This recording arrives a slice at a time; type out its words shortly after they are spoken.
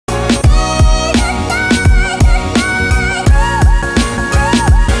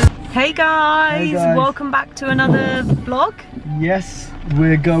Hey guys, welcome back to another vlog. Yes,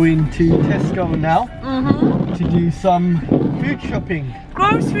 we're going to Tesco now to do some food shopping.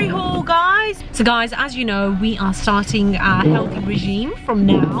 Grocery haul, guys. So guys, as you know, we are starting our healthy regime from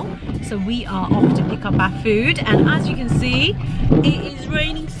now. So we are off to pick up our food, and as you can see, it is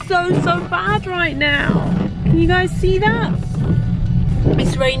raining so bad right now. Can you guys see that?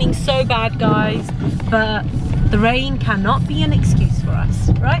 It's raining so bad, guys, but the rain cannot be an excuse for us,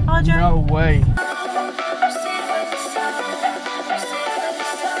 right, RJ? No way.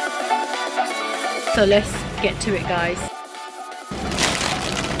 So let's get to it, guys.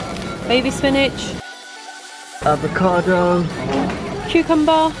 Baby spinach, Avocado,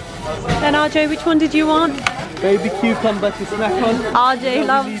 cucumber, and RJ, which one did you want? baby cucumber to snack on. RJ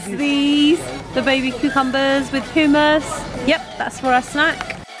loves these, the baby cucumbers with hummus. Yep, that's for our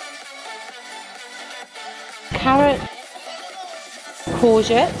snack. Carrot,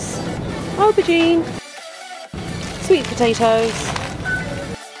 courgettes, aubergine, sweet potatoes,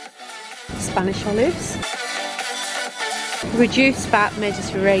 Spanish olives, reduced fat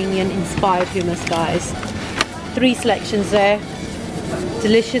Mediterranean inspired hummus, guys. 3 selections there.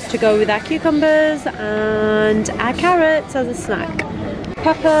 Delicious to go with our cucumbers and our carrots as a snack.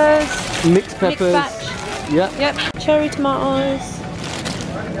 Peppers, Mixed peppers. mixed batch. Yep. Cherry tomatoes,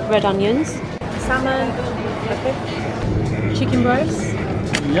 red onions, salmon, chicken breast,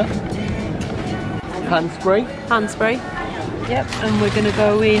 Yep. Hand spray. hand spray. Yep, and we're gonna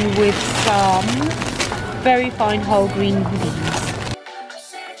go in with some very fine whole green beans.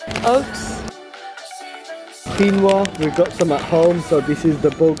 Oats. Quinoa, we've got some at home, so this is the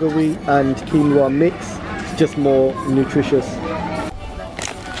bulgur wheat and quinoa mix. It's just more nutritious.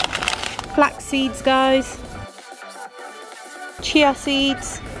 Flax seeds, guys. Chia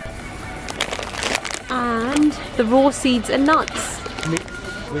seeds. And the raw seeds and nuts.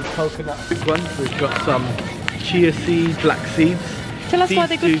 Mixed with coconut. Big one, we've got some chia seeds, flax seeds. Tell us why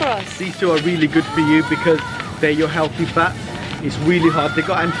they're good for us. These two are really good for you because they're your healthy fats. It's really hard. They've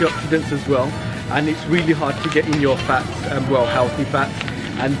got antioxidants as well, and it's really hard to get in your fats, well, healthy fats.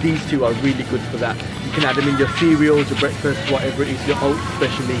 And these two are really good for that. You can add them in your cereals, your breakfast, whatever it is, your oats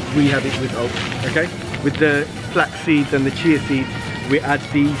especially. We have it with oats, okay? With the flax seeds and the chia seeds, we add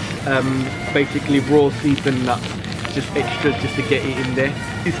these basically raw seeds and nuts, just extra just to get it in there.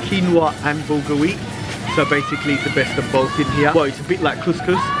 It's quinoa and bulgur wheat, so basically it's the best of both in here. Well, it's a bit like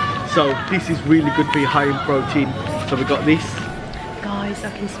couscous, so this is really good for you, high in protein. So we got this. Guys, I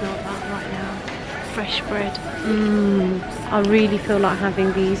can smell that right now. Fresh bread. I really feel like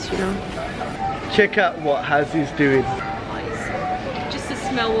having these, you know. Check out what Haz is doing. Guys, just the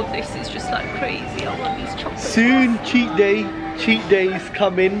smell of this is just like crazy. I want these chocolates. Soon, cheat day is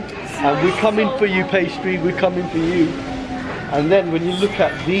coming, and we're coming for you, pastry, we're coming for you. And then when you look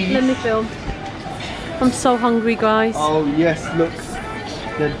at these, Let me film. I'm so hungry, guys. oh yes, look,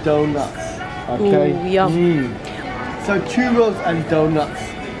 the donuts, okay? Ooh, yum. So churros and donuts,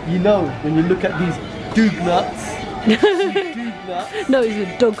 you know, when you look at these doog nuts, No, it's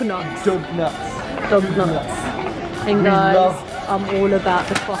a dog nuts. dog nuts, Dog nuts. And We guys, love- I'm all about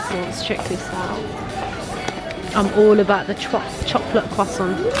the croissants. Check this out. I'm all about the chocolate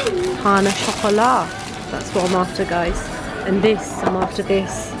croissant. Pain au chocolat. That's what I'm after, guys. And this, I'm after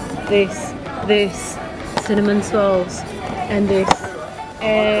this, cinnamon swirls, and this.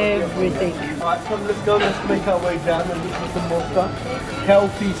 Everything. Alright, come, let's go, let's make our way down and look for some more stuff.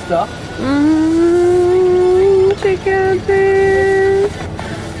 Healthy stuff. Check out this.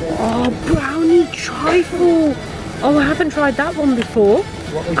 Oh, brownie trifle. Oh, I haven't tried that one before.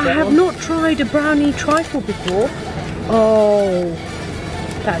 What was I that have one? not tried a brownie trifle before. Oh,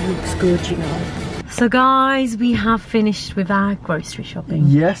 that looks good, you know. So guys, we have finished with our grocery shopping.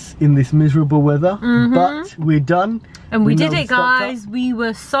 Yes, in this miserable weather, but we're done. And we know did it, stocked up. guys. We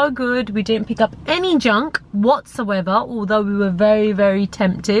were so good. We didn't pick up any junk whatsoever, although we were very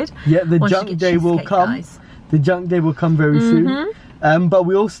tempted. Yeah, the Once you junk get day will cheesecake, come. guys. The junk day will come very soon. But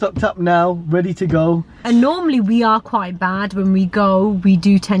we're all stocked up now, ready to go. And normally we are quite bad when we go. We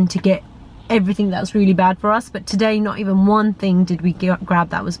do tend to get everything that's really bad for us. But today, not even one thing did we grab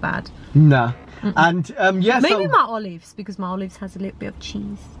that was bad. Nah. And yeah, Maybe so, my olives, because my olives has a little bit of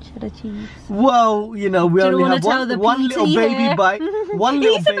cheese, cheddar cheese. well, you know, we Do you only wanna have tell the one little PT baby here? bite. One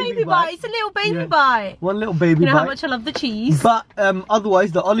little It's a baby bite. It's a little baby Yeah. bite. One little baby You know how bite. much I love the cheese. But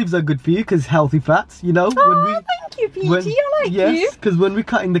otherwise, the olives are good for you because healthy fats. You know, Oh, thank you, Peachy. I like you. Yes, because when we're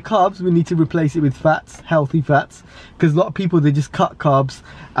cutting the carbs, we need to replace it with fats, healthy fats. Because a lot of people, they just cut carbs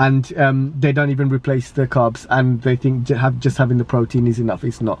and they don't even replace the carbs, and they think just having the protein is enough.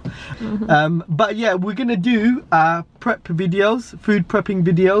 It's not. But yeah, we're gonna do prep videos, food prepping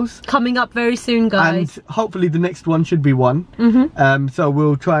videos coming up very soon, guys, and hopefully the next one should be one. So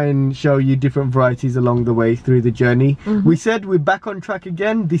we'll try and show you different varieties along the way through the journey. We said we're back on track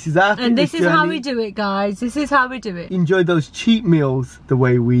again. This is our and this is journey. how we do it, guys. This is how we do it. Enjoy those cheap meals the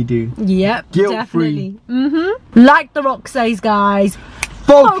way we do. Yep, Guilt-free. definitely. Like The Rock says, guys,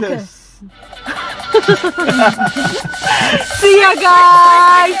 Focus. See ya,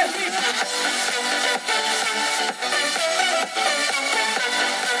 guys.